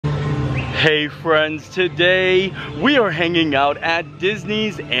Hey friends, today we are hanging out at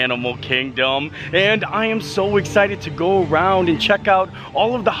Disney's Animal Kingdom and I am so excited to go around and check out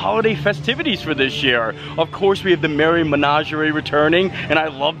all of the holiday festivities for this year. Of course we have the Merry Menagerie returning and I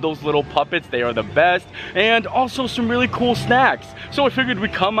love those little puppets, they are the best, and also some really cool snacks. So I figured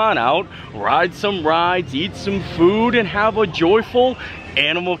we'd come on out, ride some rides, eat some food, and have a joyful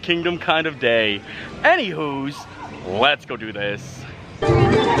Animal Kingdom kind of day. Anywho's, let's go do this.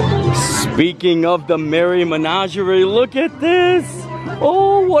 Speaking of the Merry Menagerie, look at this!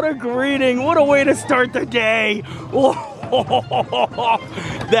 Oh, what a greeting! What a way to start the day! Oh,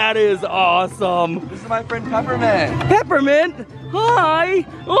 that is awesome! This is my friend Peppermint! Peppermint? Hi!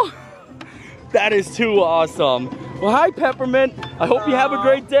 Oh, that is too awesome! Well, hi Peppermint! I hope you have a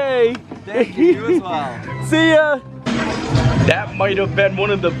great day! Thank you, you as well! See ya! That might have been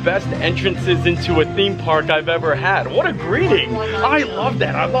one of the best entrances into a theme park I've ever had. What a greeting! I love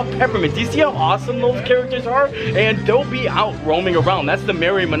that. I love Peppermint. Do you see how awesome those characters are? And they'll be out roaming around. That's the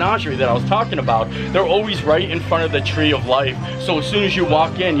Merry Menagerie that I was talking about. They're always right in front of the Tree of Life. So as soon as you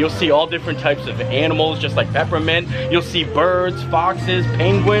walk in, you'll see all different types of animals, just like Peppermint. You'll see birds, foxes,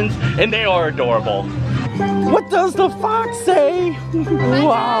 penguins, and they are adorable. What does the fox say?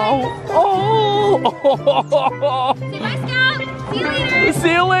 Wow! Oh! Say bye, Scout! See you later!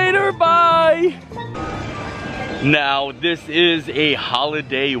 See you later! Bye! Now, this is a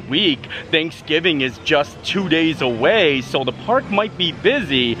holiday week. Thanksgiving is just 2 days away, so the park might be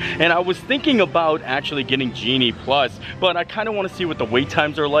busy. And I was thinking about actually getting Genie Plus, but I kind of want to see what the wait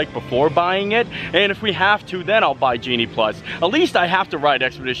times are like before buying it. And if we have to, then I'll buy Genie Plus. At least I have to ride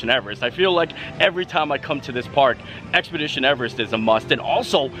Expedition Everest. I feel like every time I come to this park, Expedition Everest is a must. And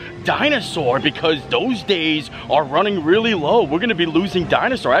also, Dinosaur, because those days are running really low. We're going to be losing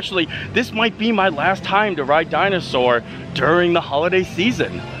Dinosaur. Actually, this might be my last time to ride Dinosaur during the holiday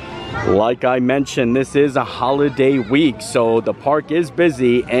season. Like I mentioned, this is a holiday week, so the park is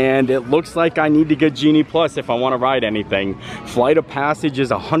busy and it looks like I need to get Genie Plus if I want to ride anything. Flight of Passage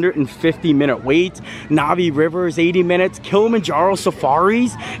is a 150-minute wait. Navi River is 80 minutes. Kilimanjaro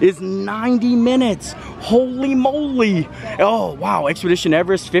Safaris is 90 minutes. Holy moly! Oh wow, Expedition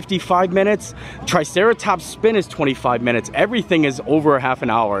Everest 55 minutes. Triceratops Spin is 25 minutes. Everything is over a half an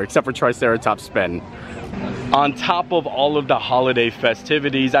hour except for Triceratops Spin. On top of all of the holiday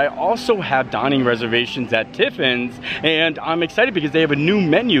festivities, I also have dining reservations at Tiffins, and I'm excited because they have a new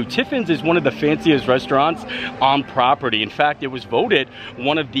menu. Tiffins is one of the fanciest restaurants on property. In fact, it was voted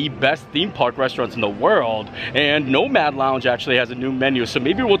one of the best theme park restaurants in the world, and Nomad Lounge actually has a new menu, so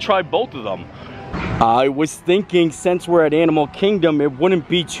maybe we'll try both of them. I was thinking since we're at Animal Kingdom it wouldn't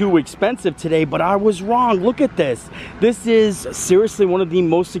be too expensive today, but I was wrong. Look at this. This is seriously one of the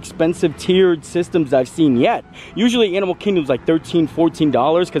most expensive tiered systems I've seen yet. Usually Animal Kingdom's like $13,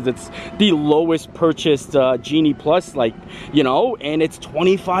 $14 because it's the lowest purchased Genie Plus, like, you know, and it's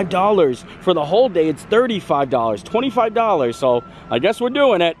 $25. For the whole day it's $35, $25, so I guess we're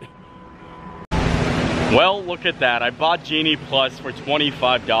doing it. Well, look at that. I bought Genie Plus for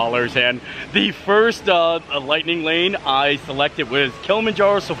 $25, and the first lightning lane I selected was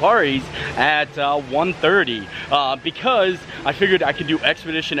Kilimanjaro Safaris at $130 because I figured I could do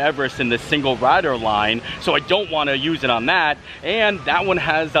Expedition Everest in the single rider line, so I don't want to use it on that, and that one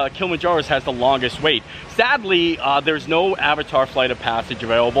has, Kilimanjaro's has the longest wait. Sadly, there's no Avatar Flight of Passage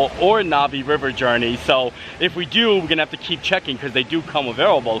available or Navi River Journey, so if we do, we're gonna have to keep checking because they do come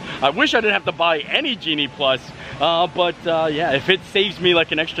available. I wish I didn't have to buy any Genie Plus, but yeah, if it saves me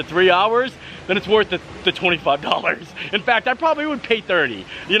like an extra 3 hours, then it's worth the $25. In fact, I probably would pay $30.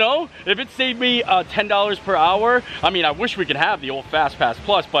 You know, if it saved me $10 per hour, I mean, I wish we could have the old Fast Pass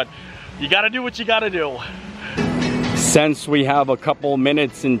Plus, but you gotta do what you gotta do. Since we have a couple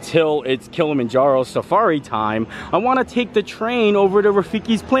minutes until it's Kilimanjaro Safari time, I want to take the train over to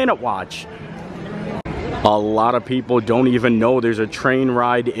Rafiki's Planet Watch. A lot of people don't even know there's a train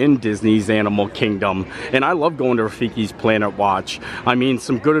ride in Disney's Animal Kingdom. And I love going to Rafiki's Planet Watch. I mean,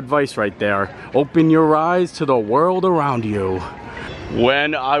 some good advice right there. Open your eyes to the world around you.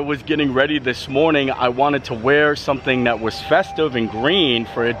 When I was getting ready this morning, I wanted to wear something that was festive and green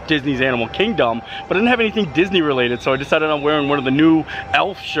for Disney's Animal Kingdom, but I didn't have anything Disney related, so I decided on wearing one of the new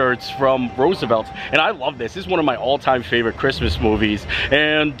Elf shirts from Roosevelt. And I love this. This is one of my all-time favorite Christmas movies.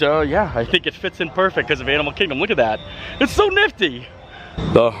 And yeah, I think it fits in perfect because of Animal Kingdom. Look at that. It's so nifty.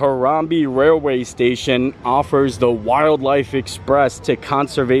 The Harambe Railway Station offers the Wildlife Express to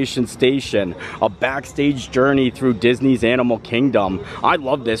Conservation Station, a backstage journey through Disney's Animal Kingdom. I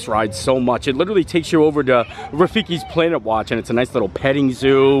love this ride so much. It literally takes you over to Rafiki's Planet Watch, and it's a nice little petting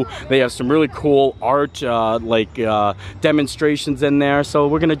zoo. They have some really cool art, demonstrations in there. So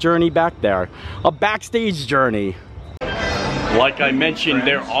we're gonna journey back there. A backstage journey. Like I mentioned,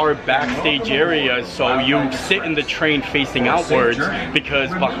 there are backstage areas, so you sit in the train facing outwards because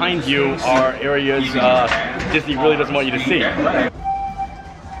behind you are areas Disney really doesn't want you to see.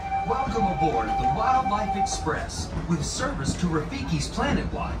 Welcome aboard the Wildlife Express with service to Rafiki's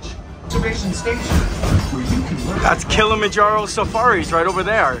Planet Watch. Observation station where you can learn. That's Kilimanjaro Safaris right over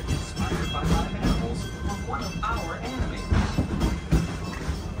there. Inspired by live animals from one of our animators.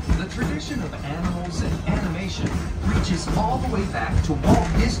 The tradition of animals and animation reaches all the way back to Walt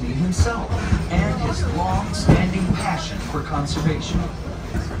Disney himself and his long-standing passion for conservation.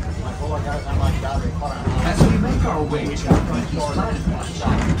 As we make our way to Rafiki's Planet Watch,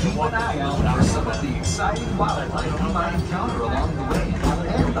 keep an eye out for some of the exciting wildlife we might encounter along the way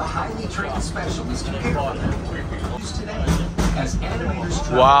and the highly trained specialists to care for them. Today, as animators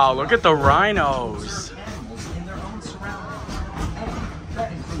try Wow, look at the rhinos. animals in their own surroundings. And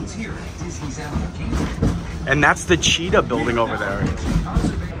that includes here at Disney's Animal Kingdom. And that's the cheetah building over there.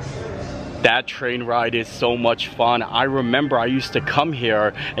 That train ride is so much fun. I remember I used to come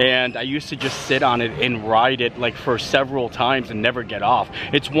here and I used to just sit on it and ride it like for several times and never get off.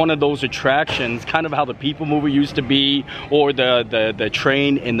 It's one of those attractions, kind of how the People Mover used to be, or the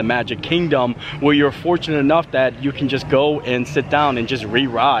train in the Magic Kingdom, where you're fortunate enough that you can just go and sit down and just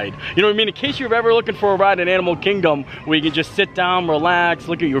re-ride. You know what I mean? In case you're ever looking for a ride in Animal Kingdom where you can just sit down, relax,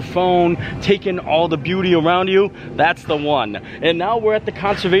 look at your phone, take in all the beauty around you, that's the one. And now we're at the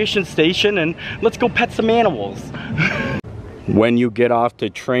conservation station, and let's go pet some animals. When you get off the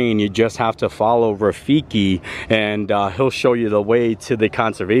train, you just have to follow Rafiki, and he'll show you the way to the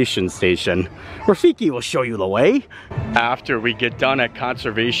conservation station. Rafiki will show you the way. After we get done at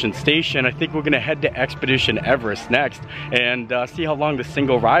conservation station, I think we're gonna head to Expedition Everest next and see how long the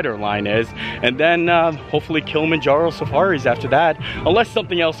single rider line is, and then hopefully Kilimanjaro Safaris after that, unless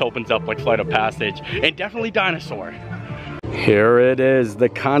something else opens up like Flight of Passage, and definitely Dinosaur. Here it is, the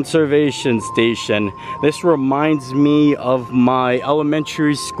conservation station. This reminds me of my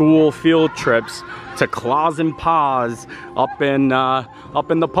elementary school field trips to Claws and Paws up in the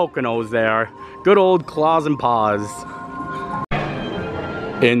Poconos there. Good old Claws and Paws.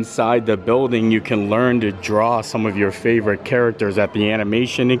 Inside the building, you can learn to draw some of your favorite characters at the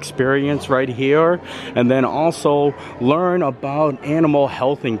animation experience right here, and then also learn about animal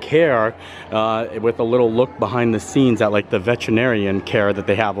health and care with a little look behind the scenes at like the veterinarian care that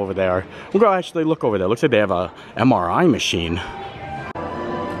they have over there. We'll go actually look over there. Looks like they have a MRI machine.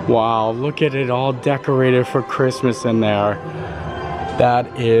 Wow, look at it all decorated for Christmas in there.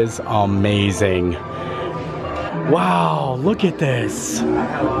 That is amazing. Wow, look at this.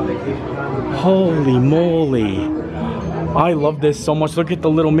 Holy moly. I love this so much. Look at the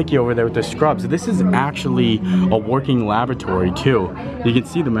little Mickey over there with the scrubs. This is actually a working laboratory too. You can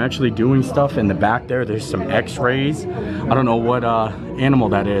see them actually doing stuff in the back there. There's some x-rays. I don't know what animal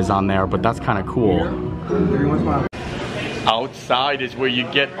that is on there, but that's kind of cool. Outside is where you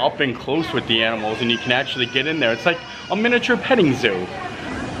get up and close with the animals and you can actually get in there. It's like a miniature petting zoo.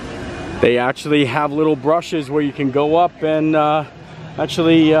 They actually have little brushes where you can go up and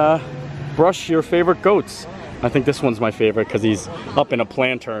actually brush your favorite goats. I think this one's my favorite because he's up in a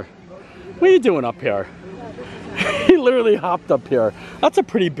planter. What are you doing up here? He literally hopped up here. That's a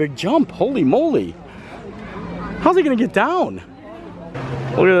pretty big jump. Holy moly. How's he gonna get down?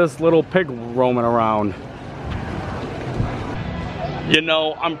 Look at this little pig roaming around. You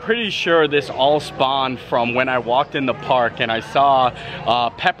know, I'm pretty sure this all spawned from when I walked in the park and I saw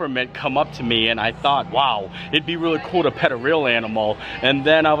Peppermint come up to me and I thought, wow, it'd be really cool to pet a real animal. And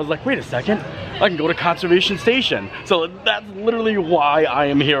then I was like, wait a second, I can go to Conservation Station. So that's literally why I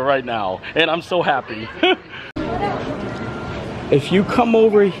am here right now. And I'm so happy. If you come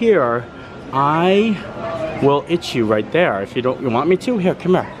over here, I will itch you right there. If you want me to, here,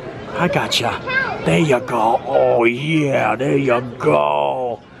 come here. I gotcha. There you go. Oh yeah, there you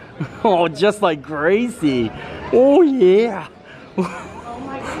go. Oh, just like Gracie. Oh yeah.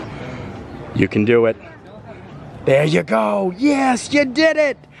 You can do it. There you go. Yes, you did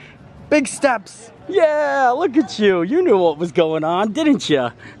it. Big steps. Yeah, look at you. You knew what was going on, didn't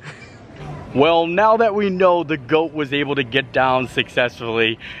you? Well, now that we know the goat was able to get down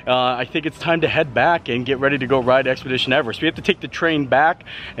successfully, I think it's time to head back and get ready to go ride Expedition Everest. We have to take the train back,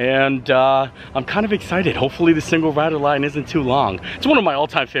 and I'm kind of excited. Hopefully the single rider line isn't too long. It's one of my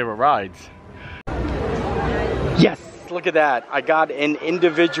all-time favorite rides. Yes, look at that. I got an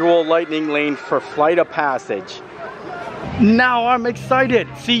individual lightning lane for Flight of Passage. Now I'm excited.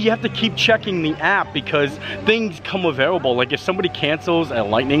 See, you have to keep checking the app because things come available. Like if somebody cancels a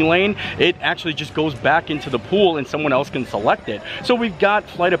lightning lane, it actually just goes back into the pool and someone else can select it. So we've got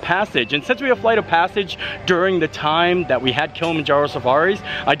Flight of Passage, and since we have Flight of Passage during the time that we had Kilimanjaro safaris,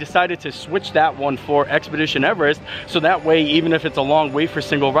 I decided to switch that one for Expedition Everest, so that way even if it's a long wait for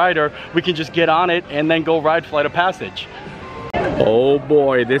single rider, we can just get on it and then go ride Flight of Passage. Oh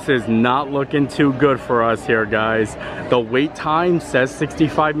boy, this is not looking too good for us here, guys. The wait time says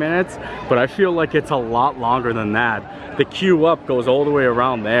 65 minutes, but I feel like it's a lot longer than that. The queue up goes all the way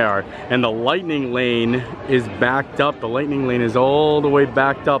around there, and the lightning lane is backed up. The lightning lane is all the way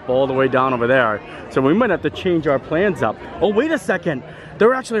backed up, all the way down over there. So we might have to change our plans up. Oh, wait a second.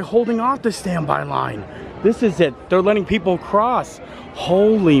 They're actually holding off the standby line. This is it. They're letting people cross.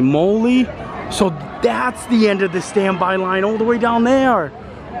 Holy moly. So that's the end of the standby line all the way down there.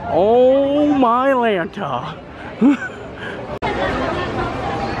 Oh my Lanta.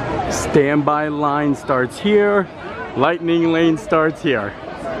 Standby line starts here. Lightning lane starts here.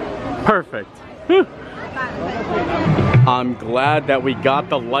 Perfect. I'm glad that we got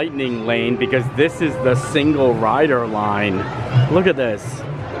the lightning lane because this is the single rider line. Look at this.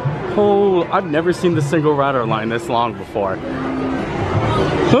 Oh, I've never seen the single rider line this long before.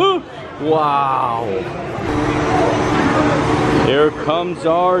 Wow. Here comes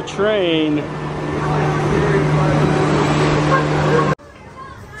our train.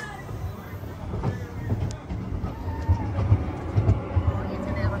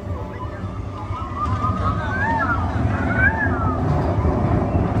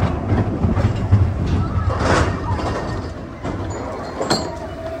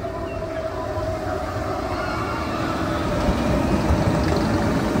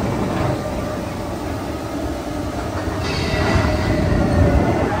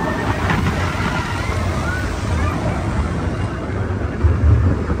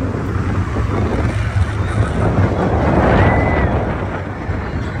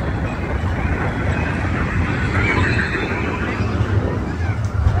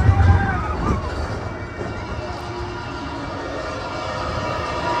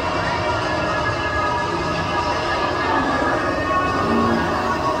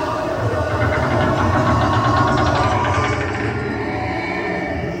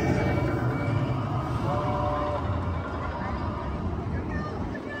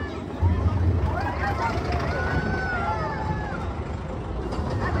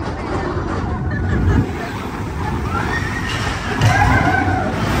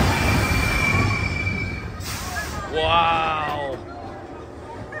 Wow.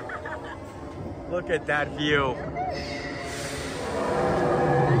 Look at that view.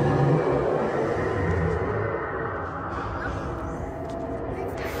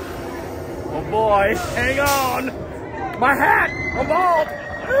 Oh boy, hang on. My hat, I'm bald.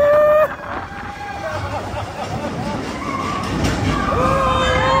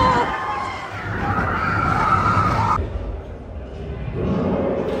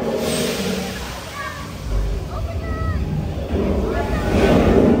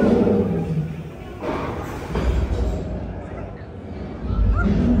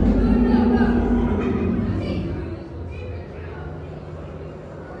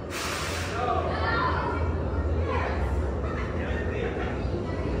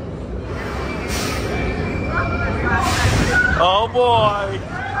 Oh boy.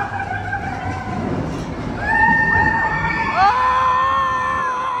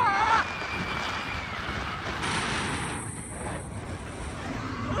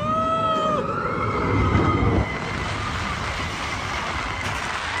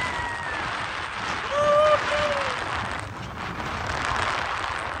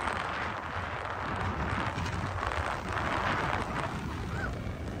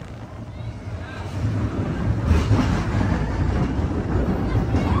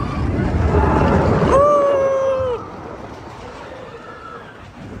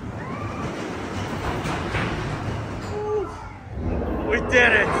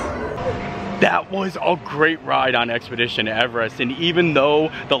 Did it! That was a great ride on Expedition Everest, and even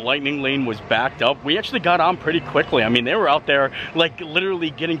though the lightning lane was backed up, we actually got on pretty quickly. I mean, they were out there like literally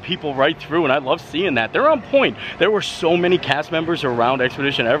getting people right through, and I love seeing that. They're on point. There were so many cast members around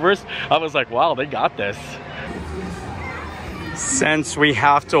Expedition Everest. I was like, wow, they got this. Since we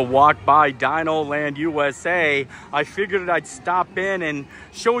have to walk by Dino Land USA, I figured I'd stop in and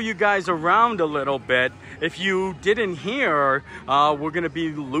show you guys around a little bit. If you didn't hear, we're gonna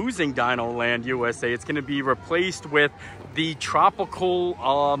be losing Dino Land USA. It's gonna be replaced with the Tropical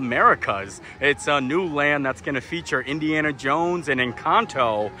Americas. It's a new land that's gonna feature Indiana Jones and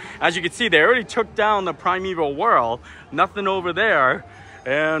Encanto. As you can see, they already took down the Primeval World. Nothing over there.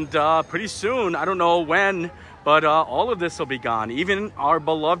 And pretty soon, I don't know when, but all of this will be gone. Even our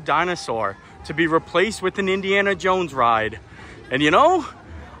beloved dinosaur to be replaced with an Indiana Jones ride. And you know,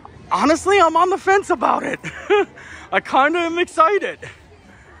 honestly, I'm on the fence about it. I kind of am excited.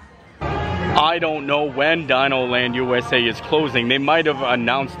 I don't know when Dino Land USA is closing. They might have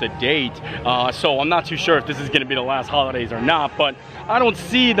announced a date, so I'm not too sure if this is going to be the last holidays or not, but I don't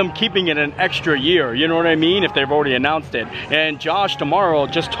see them keeping it an extra year, you know what I mean, if they've already announced it. And Josh tomorrow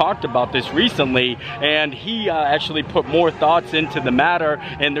just talked about this recently, and he actually put more thoughts into the matter,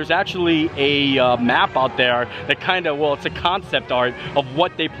 and there's actually a map out there that kind of, well, it's a concept art of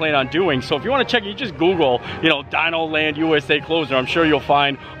what they plan on doing. So if you want to check it, you just Google, you know, Dino Land USA closure. I'm sure you'll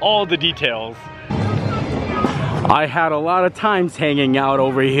find all the details. I had a lot of times hanging out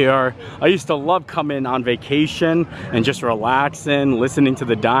over here. I used to love coming on vacation and just relaxing, listening to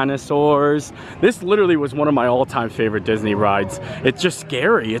the dinosaurs. This literally was one of my all-time favorite Disney rides. It's just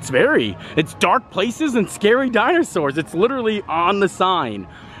scary. It's dark places and scary dinosaurs. It's literally on the sign.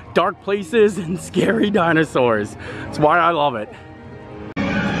 Dark places and scary dinosaurs. That's why I love it.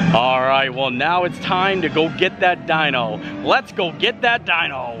 All right, well now it's time to go get that dino. Let's go get that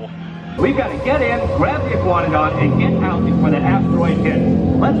dino. We've got to get in, grab the Iguanodon, and get out before the asteroid hits.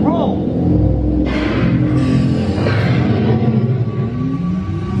 Let's roll!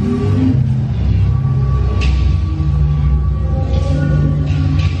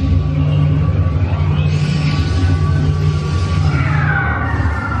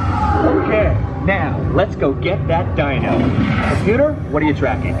 Okay, now let's go get that dino. Computer, what are you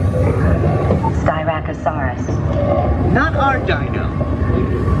tracking? Styracosaurus. Not our dino.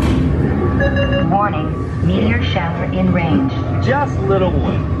 Warning, meteor shower in range. Just little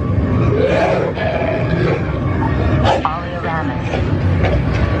one. Oleoramus.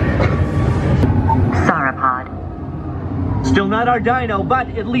 Sauropod. Still not our dino, but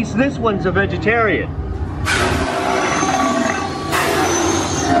at least this one's a vegetarian.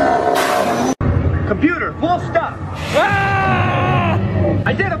 Computer, full stop. Ah!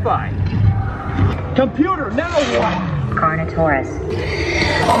 Identify. Computer, now what? Carnotaurus.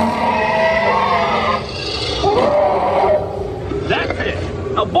 That's it!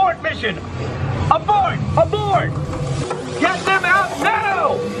 Abort mission! Abort! Abort! Get them out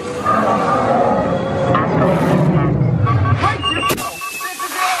now! Asteroid impact. Right, Jimbo! This is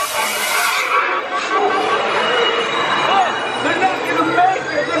it! Oh, they're not gonna make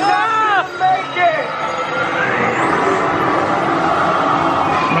it! They're not gonna make it!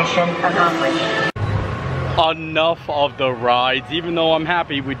 Mission accomplished. Enough of the rides. Even though I'm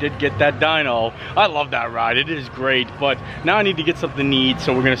happy we did get that dino, I love that ride, it is great, but now I need to get something to eat,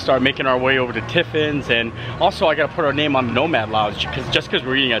 so we're gonna start making our way over to Tiffins. And also I gotta put our name on the Nomad Lounge, because just because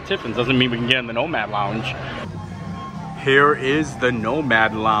we're eating at Tiffins doesn't mean we can get in the Nomad Lounge. Here is the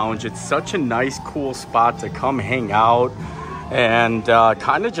Nomad Lounge. It's such a nice, cool spot to come hang out and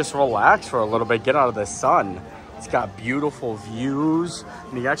kind of just relax for a little bit, get out of the sun. It's got beautiful views,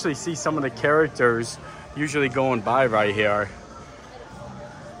 and you actually see some of the characters usually going by right here.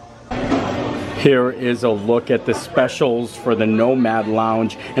 Here is a look at the specials for the Nomad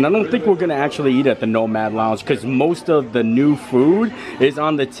Lounge. And I don't think we're gonna actually eat at the Nomad Lounge because most of the new food is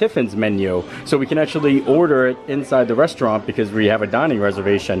on the Tiffins menu. So we can actually order it inside the restaurant because we have a dining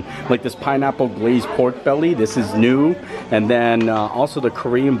reservation. Like this pineapple glazed pork belly, this is new. And then also the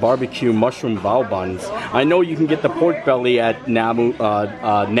Korean barbecue mushroom bao buns. I know you can get the pork belly at Nomad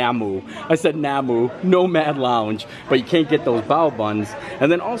Lounge, but you can't get those bao buns.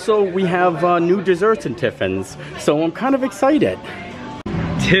 And then also we have new desserts in Tiffins, so I'm kind of excited.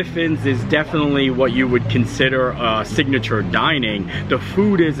 Tiffins is definitely what you would consider signature dining. The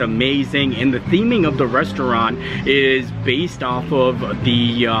food is amazing, and the theming of the restaurant is based off of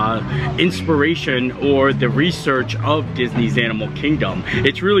the inspiration or the research of Disney's Animal Kingdom.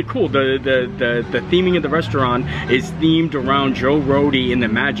 It's really cool. The theming of the restaurant is themed around Joe Rohde and the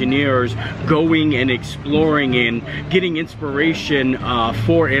Imagineers going and exploring and getting inspiration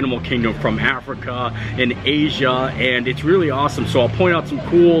for Animal Kingdom from Africa and Asia, and it's really awesome. So I'll point out some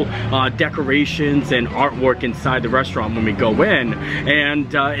cool decorations and artwork inside the restaurant when we go in.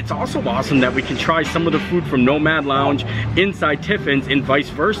 And it's also awesome that we can try some of the food from Nomad Lounge inside Tiffins and vice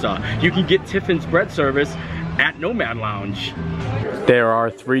versa. You can get Tiffins bread service at Nomad Lounge. There are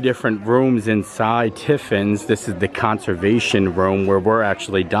 3 different rooms inside Tiffins. This is the conservation room where we're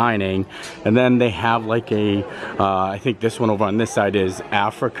actually dining. And then they have like a, I think this one over on this side is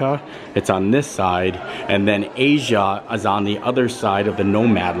Africa. It's on this side. And then Asia is on the other side of the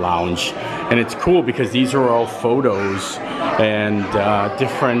Nomad Lounge. And it's cool because these are all photos and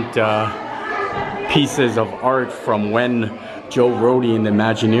different pieces of art from when Joe Rohde and the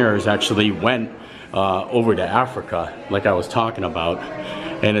Imagineers actually went over to Africa, like I was talking about.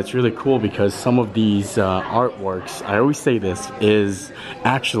 And it's really cool because some of these artworks, I always say this, is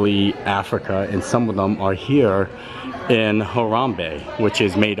actually Africa, and some of them are here in Harambe, which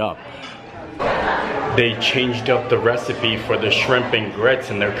is made up. They changed up the recipe for the shrimp and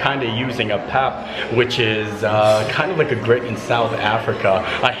grits, and they're kind of using a pap, which is kind of like a grit in South Africa.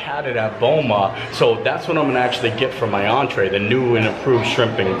 I had it at Boma, so that's what I'm gonna actually get for my entree, the new and improved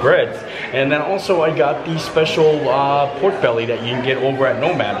shrimp and grits. And then also I got the special pork belly that you can get over at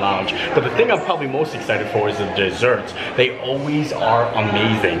Nomad Lounge. But the thing I'm probably most excited for is the desserts. They always are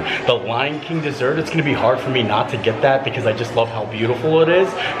amazing. The Lion King dessert, it's gonna be hard for me not to get that because I just love how beautiful it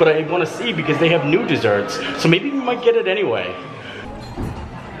is. But I wanna see because they have new desserts. So maybe we might get it anyway.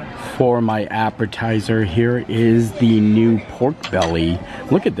 For my appetizer, here is the new pork belly.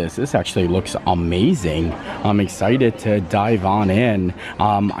 Look at this. This actually looks amazing. I'm excited to dive on in.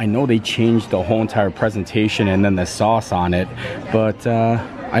 I know they changed the whole entire presentation and then the sauce on it, but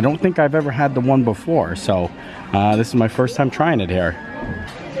I don't think I've ever had the one before. So this is my first time trying it here.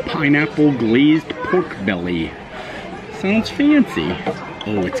 Pineapple glazed pork belly. Sounds fancy.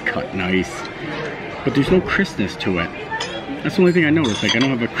 Oh, it's cut nice. But there's no crispness to it. That's the only thing I noticed. Like, I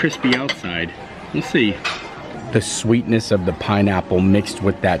don't have a crispy outside. We'll see. The sweetness of the pineapple mixed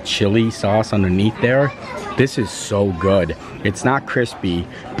with that chili sauce underneath there. This is so good. It's not crispy,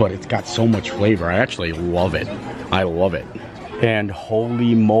 but it's got so much flavor. I actually love it. I love it. And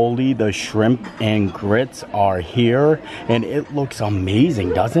holy moly, the shrimp and grits are here, and it looks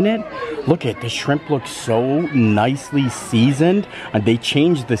amazing, doesn't it? Look at the shrimp looks so nicely seasoned, and they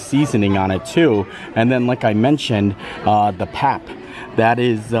changed the seasoning on it too. And then, like I mentioned, the pap, that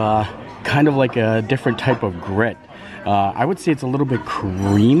is kind of like a different type of grit. I would say it's a little bit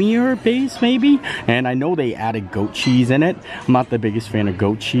creamier base maybe, and I know they added goat cheese in it. I'm not the biggest fan of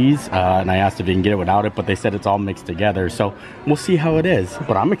goat cheese, and I asked if you can get it without it, but they said it's all mixed together, so we'll see how it is.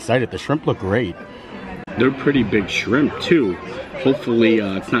 But I'm excited. The shrimp look great. They're pretty big shrimp too. Hopefully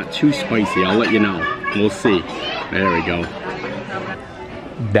it's not too spicy. I'll let you know. We'll see. There we go.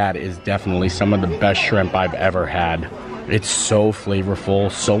 That is definitely some of the best shrimp I've ever had. It's so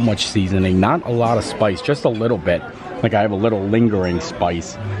flavorful, so much seasoning, not a lot of spice, just a little bit. Like I have a little lingering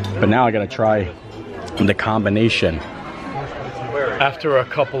spice, but now I gotta try the combination. After a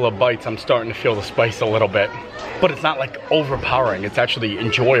couple of bites, I'm starting to feel the spice a little bit, but it's not like overpowering. It's actually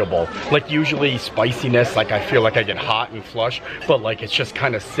enjoyable. Like usually spiciness, like I feel like I get hot and flush, but like it's just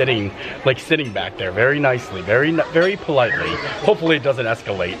kind of sitting back there very nicely, very politely. Hopefully it doesn't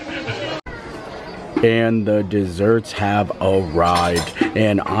escalate. And the desserts have arrived,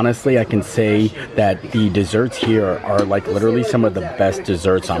 and honestly I can say that the desserts here are like literally some of the best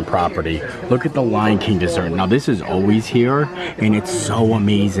desserts on property. Look at the Lion King dessert. Now this is always here, and it's so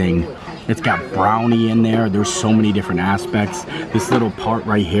amazing. It's got brownie in there. There's so many different aspects. This little part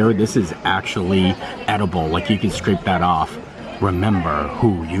right here, this is actually edible. Like you can scrape that off. Remember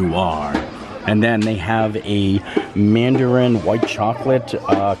who you are. And then they have a Mandarin white chocolate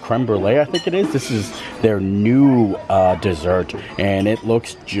creme brulee, I think it is. This is their new dessert, and it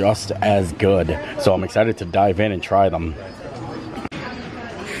looks just as good. So I'm excited to dive in and try them.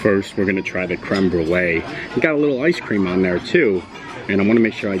 First, we're gonna try the creme brulee. We got a little ice cream on there too, and I wanna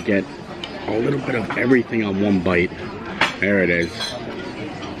make sure I get a little bit of everything on one bite. There it is.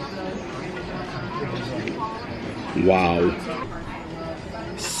 Wow.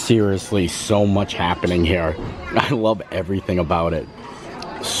 Seriously, so much happening here. I love everything about it.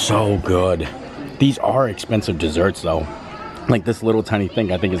 So good. These are expensive desserts though. Like this little tiny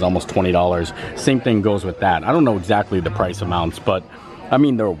thing I think is almost $20. Same thing goes with that. I don't know exactly the price amounts, but I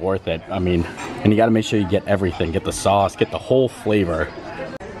mean they're worth it. I mean, and you gotta make sure you get everything. Get the sauce, get the whole flavor.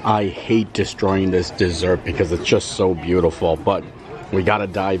 I hate destroying this dessert because it's just so beautiful, but we gotta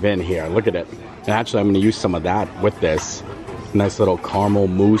dive in here. Look at it. And actually I'm gonna use some of that with this. Nice little caramel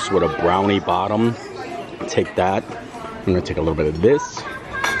mousse with a brownie bottom. Take that. I'm gonna take a little bit of this,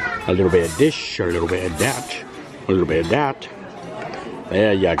 a little bit of this, a little bit of that, a little bit of that.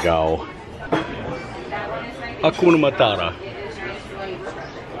 There you go. Hakuna Matata.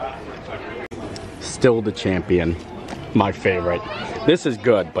 Still the champion. My favorite. This is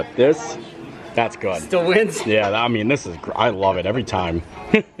good, but this That's good. Still wins? Yeah, I mean, this is, I love it every time.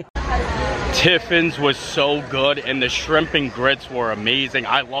 Tiffins was so good, and the shrimp and grits were amazing.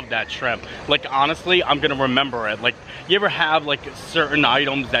 I love that shrimp. Like, honestly, I'm gonna remember it. Like, you ever have like certain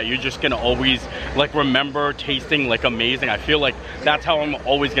items that you're just gonna always like remember tasting like amazing? I feel like that's how I'm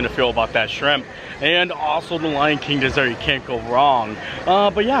always gonna feel about that shrimp. And also the Lion King dessert, you can't go wrong.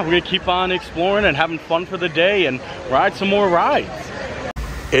 But yeah, we're gonna keep on exploring and having fun for the day and ride some more rides.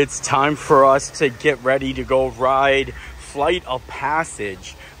 It's time for us to get ready to go ride Flight of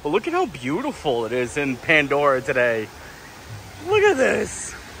Passage. But look at how beautiful it is in Pandora today. Look at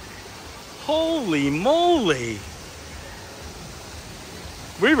this. Holy moly.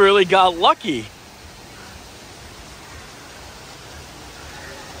 We really got lucky.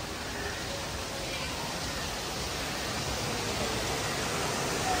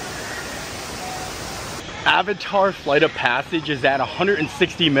 Avatar Flight of Passage is at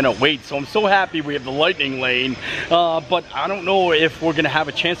 160-minute wait, so I'm so happy we have the lightning lane, but I don't know if we're gonna have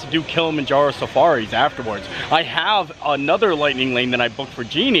a chance to do Kilimanjaro safaris afterwards. I have another lightning lane that I booked for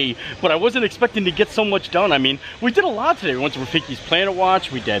Genie, but I wasn't expecting to get so much done. I mean, we did a lot today. We went to Rafiki's Planet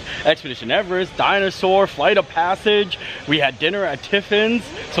Watch, we did Expedition Everest, Dinosaur, Flight of Passage, we had dinner at Tiffins,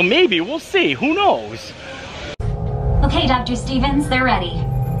 so maybe, we'll see, who knows? Okay, Dr. Stevens, they're ready.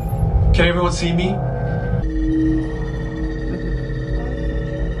 Can everyone see me?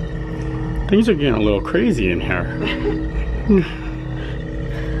 Things are getting a little crazy in here.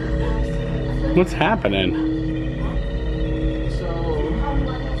 What's happening?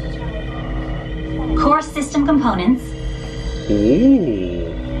 Core system components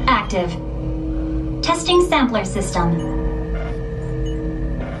Ooh. active. Testing sampler system.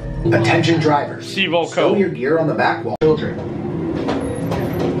 Attention drivers. Stow your gear on the back wall. Children.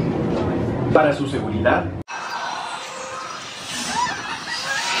 Para su seguridad.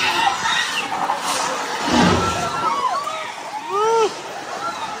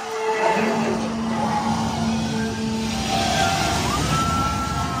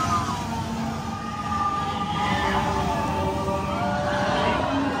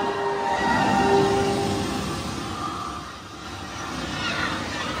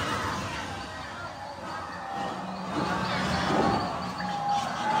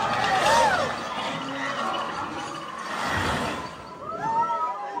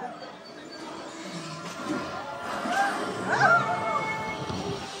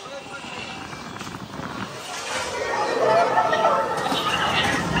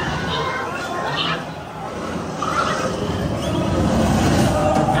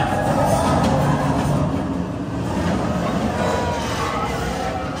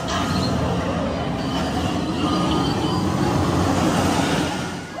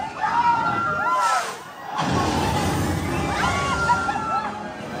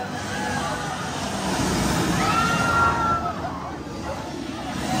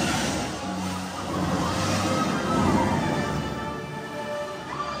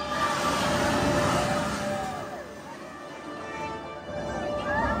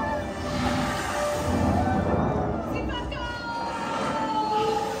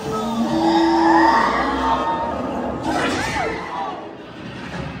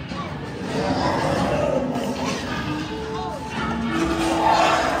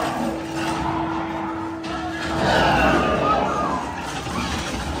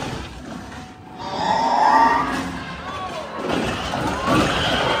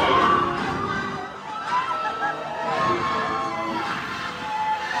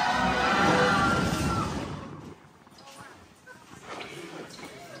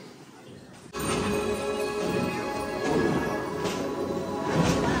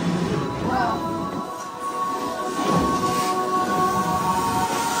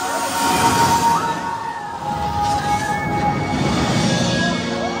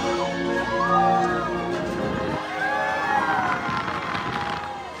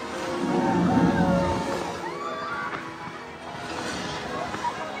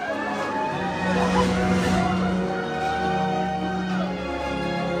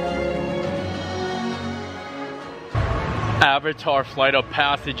 Avatar Flight of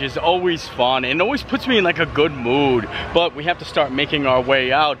Passage is always fun and always puts me in like a good mood, but we have to start making our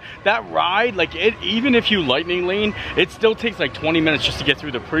way out. That ride, like even if you lightning lane, it still takes like 20 minutes just to get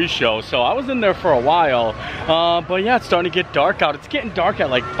through the pre-show, so I was in there for a while, but yeah, it's starting to get dark out. It's getting dark at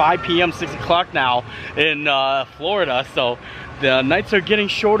like 5 p.m., 6 o'clock now in Florida, so the nights are getting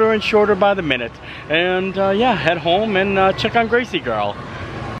shorter and shorter by the minute. And yeah, head home and check on Gracie girl.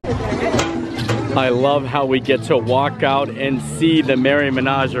 I love how we get to walk out and see the Merry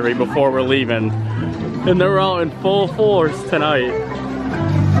Menagerie before we're leaving. And they're out in full force tonight.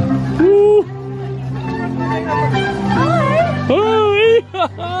 Woo!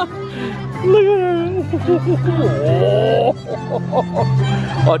 Look at her.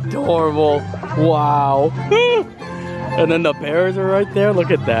 Adorable. Wow. And then the bears are right there.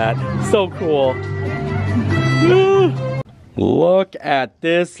 Look at that. So cool. Look at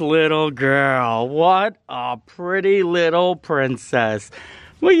this little girl. What a pretty little princess.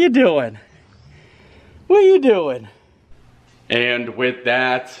 What are you doing? What are you doing? And with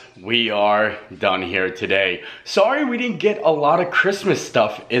that, we are done here today. Sorry we didn't get a lot of Christmas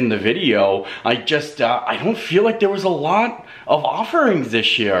stuff in the video. I don't feel like there was a lot of offerings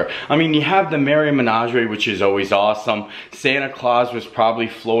this year. I mean, you have the Merry Menagerie, which is always awesome. Santa Claus was probably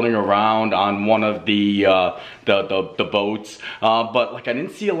floating around on one of the boats. But like, I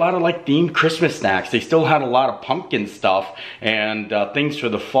didn't see a lot of like themed Christmas snacks. They still had a lot of pumpkin stuff and things for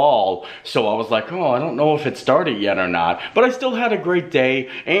the fall. So I was like, oh, I don't know if it started yet or not. But I still had a great day,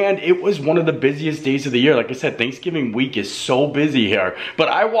 and it was one of the busiest days of the year. Like I said, Thanksgiving week is so busy here. But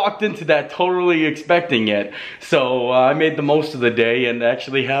I walked into that totally expecting it. So I made the most of the day and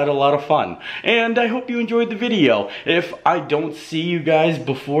actually had a lot of fun. And I hope you enjoyed the video. If I don't see you guys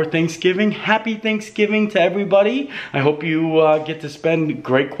before Thanksgiving, happy Thanksgiving to everybody. I hope you get to spend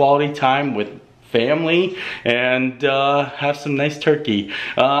great quality time with family and have some nice turkey.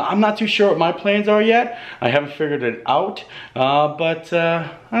 I'm not too sure what my plans are yet. I haven't figured it out, but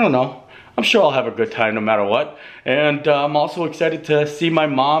I don't know. I'm sure I'll have a good time no matter what. And I'm also excited to see my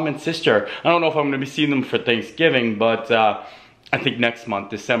mom and sister. I don't know if I'm going to be seeing them for Thanksgiving, but I think next month,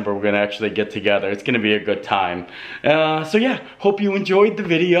 December, we're going to actually get together. It's going to be a good time. So yeah, hope you enjoyed the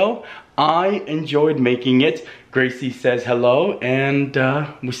video. I enjoyed making it. Gracie says hello, and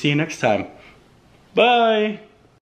we'll see you next time. Bye.